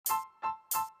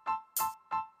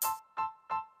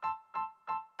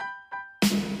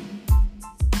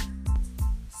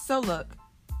So look,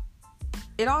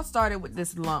 it all started with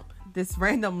this lump, this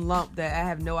random lump that I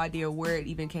have no idea where it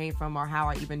even came from or how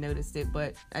I even noticed it,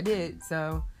 but I did.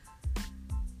 So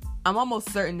I'm almost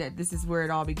certain that this is where it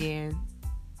all began.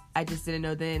 I just didn't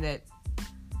know then that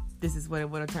this is what it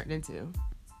would have turned into.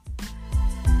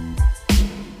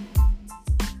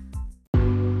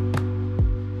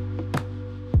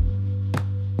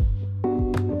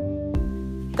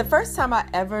 The first time I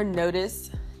ever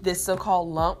noticed this so-called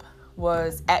lump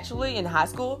was actually in high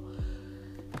school.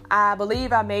 I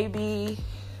believe I maybe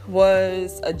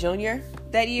was a junior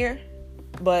that year,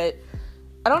 but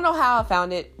I don't know how I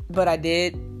found it, but I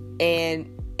did.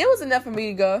 And it was enough for me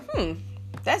to go,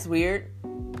 that's weird.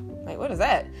 Like, what is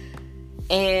that?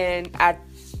 And I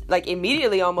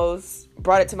immediately almost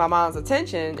brought it to my mom's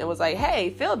attention and was like,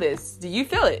 hey, feel this. Do you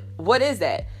feel it? What is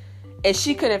that? And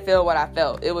she couldn't feel what I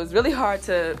felt. It was really hard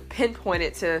to pinpoint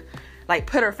it, to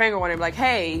put her finger on it, like,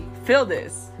 hey, feel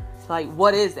this. Like,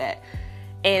 what is that?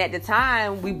 And at the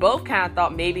time, we both kind of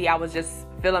thought maybe I was just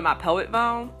feeling my pelvic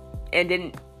bone and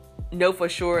didn't know for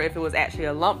sure if it was actually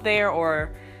a lump there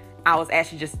or I was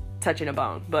actually just touching a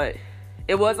bone. But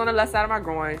it was on the left side of my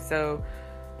groin, so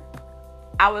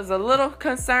I was a little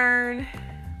concerned,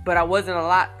 but I wasn't a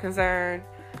lot concerned.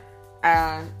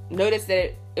 I noticed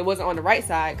that it wasn't on the right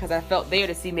side because I felt there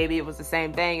to see maybe it was the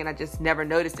same thing and I just never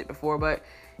noticed it before, but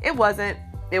it wasn't.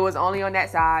 It was only on that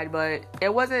side, but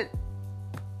it wasn't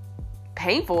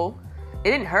painful. It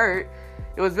didn't hurt.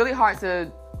 It was really hard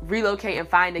to relocate and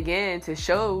find again to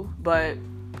show, but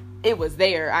it was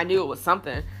there. I knew it was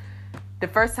something. The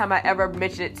first time I ever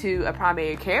mentioned it to a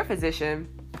primary care physician,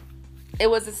 it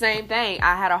was the same thing.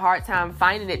 I had a hard time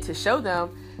finding it to show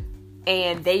them,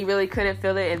 and they really couldn't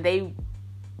feel it, and they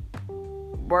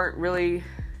weren't really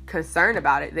concerned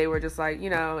about it. They were just like,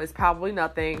 it's probably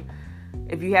nothing.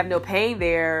 If you have no pain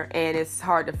there and it's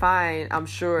hard to find, I'm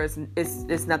sure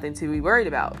it's nothing to be worried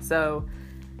about. So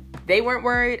they weren't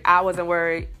worried, I wasn't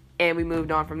worried, and we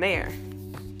moved on from there.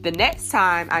 The next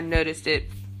time I noticed it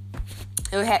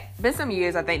had been some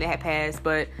years, I think, that had passed,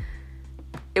 but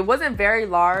it wasn't very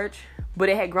large, but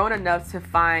it had grown enough to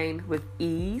find with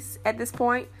ease at this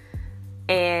point.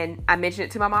 And I mentioned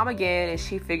it to my mom again, and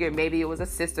she figured maybe it was a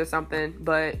cyst or something,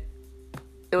 but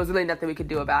it was really nothing we could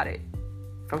do about it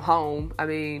from home. I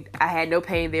mean, I had no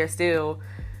pain there still.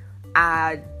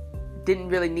 I didn't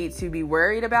really need to be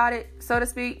worried about it, so to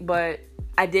speak, but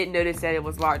I did notice that it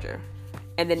was larger.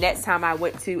 And the next time I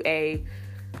went to a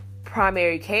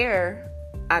primary care,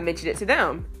 I mentioned it to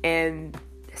them, and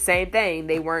same thing.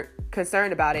 They weren't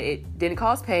concerned about it. It didn't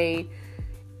cause pain,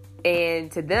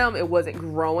 and to them, it wasn't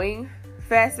growing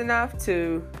fast enough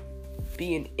to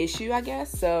be an issue, I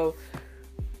guess. So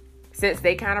since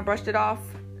they kind of brushed it off,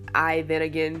 I then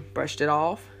again brushed it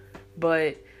off.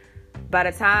 But by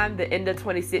the time the end of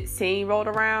 2016 rolled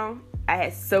around, I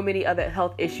had so many other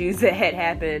health issues that had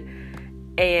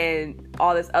happened and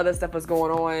all this other stuff was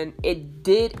going on. It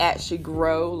did actually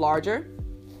grow large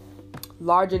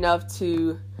enough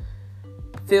to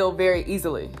feel very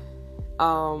easily.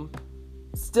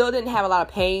 Still didn't have a lot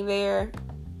of pain there.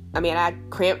 I mean, I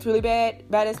cramped really bad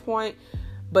by this point,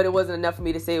 but it wasn't enough for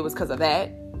me to say it was because of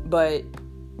that. But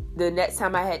the next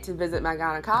time I had to visit my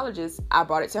gynecologist, I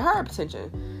brought it to her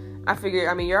attention. I figured,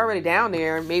 you're already down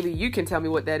there. Maybe you can tell me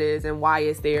what that is and why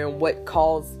it's there and what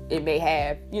cause it may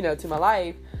have, to my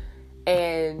life.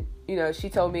 And, she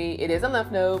told me it is a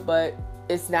lymph node, but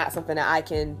it's not something that I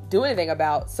can do anything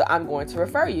about, so I'm going to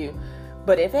refer you.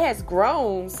 But if it has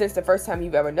grown since the first time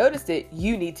you've ever noticed it,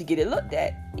 you need to get it looked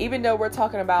at. Even though we're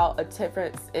talking about a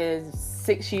difference in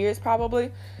 6 years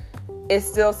probably, it's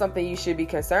still something you should be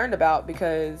concerned about,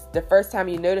 because the first time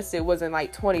you noticed it was in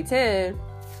 2010,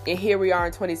 and here we are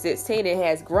in 2016, it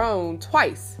has grown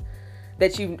twice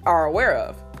that you are aware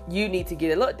of. You need to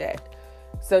get it looked at.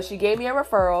 So she gave me a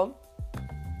referral,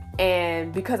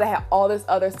 and because I had all this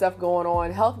other stuff going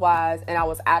on health-wise, and I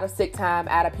was out of sick time,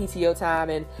 out of PTO time,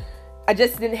 and I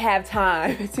just didn't have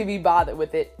time to be bothered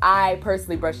with it, I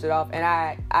personally brushed it off, and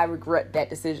I regret that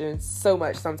decision so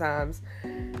much sometimes,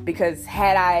 because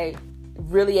had I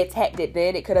really attacked it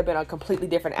then, it could have been a completely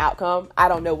different outcome. I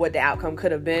don't know what the outcome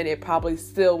could have been. It probably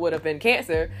still would have been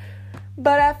cancer,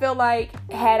 but I feel like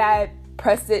had I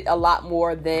pressed it a lot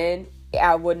more then,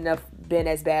 I wouldn't have been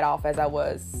as bad off as I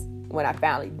was when I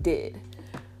finally did.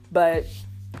 But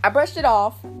I brushed it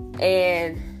off,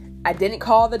 and I didn't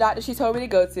call the doctor she told me to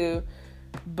go to.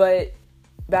 But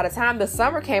by the time the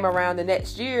summer came around the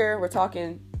next year, we're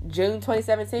talking June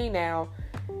 2017 now,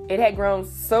 it had grown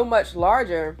so much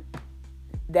larger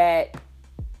that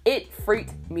it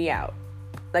freaked me out.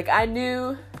 I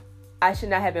knew I should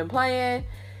not have been playing.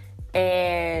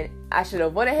 and I should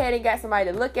have went ahead and got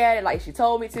somebody to look at it like she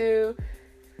told me to.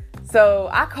 So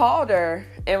I called her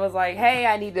and was like, hey,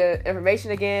 I need the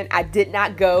information again. I did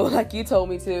not go like you told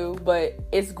me to, but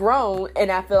it's grown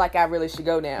and I feel like I really should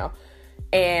go now.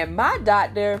 And my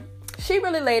doctor, she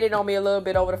really laid it on me a little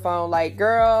bit over the phone. Like,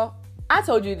 girl, I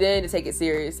told you then to take it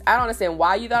serious. I don't understand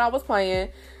why you thought I was playing,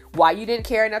 why you didn't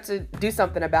care enough to do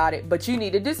something about it, but you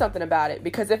need to do something about it.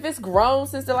 Because if it's grown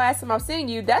since the last time I've seen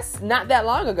you, that's not that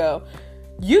long ago.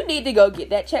 You need to go get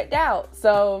that checked out.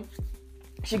 So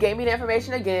she gave me the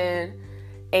information again,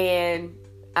 and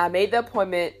I made the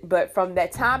appointment. But from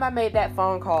that time I made that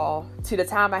phone call to the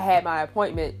time I had my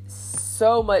appointment,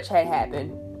 so much had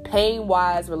happened,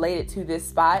 pain-wise related to this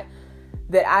spot,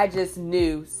 that I just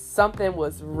knew something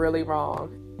was really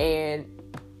wrong. And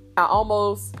I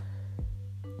almost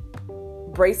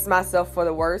braced myself for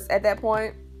the worst at that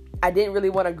point. I didn't really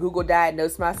want to Google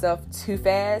diagnose myself too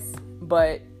fast,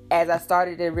 but as I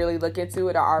started to really look into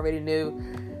it, I already knew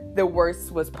the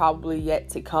worst was probably yet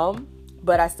to come.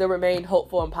 But I still remained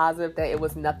hopeful and positive that it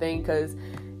was nothing, because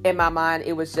in my mind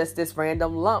it was just this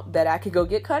random lump that I could go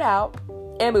get cut out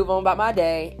and move on about my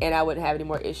day, and I wouldn't have any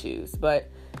more issues. But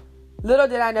little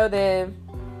did I know then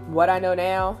what I know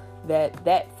now,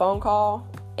 that phone call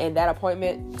and that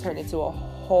appointment turned into a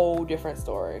whole different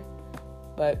story.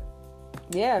 But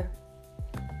yeah,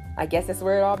 I guess that's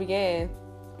where it all began,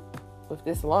 with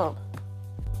this lump.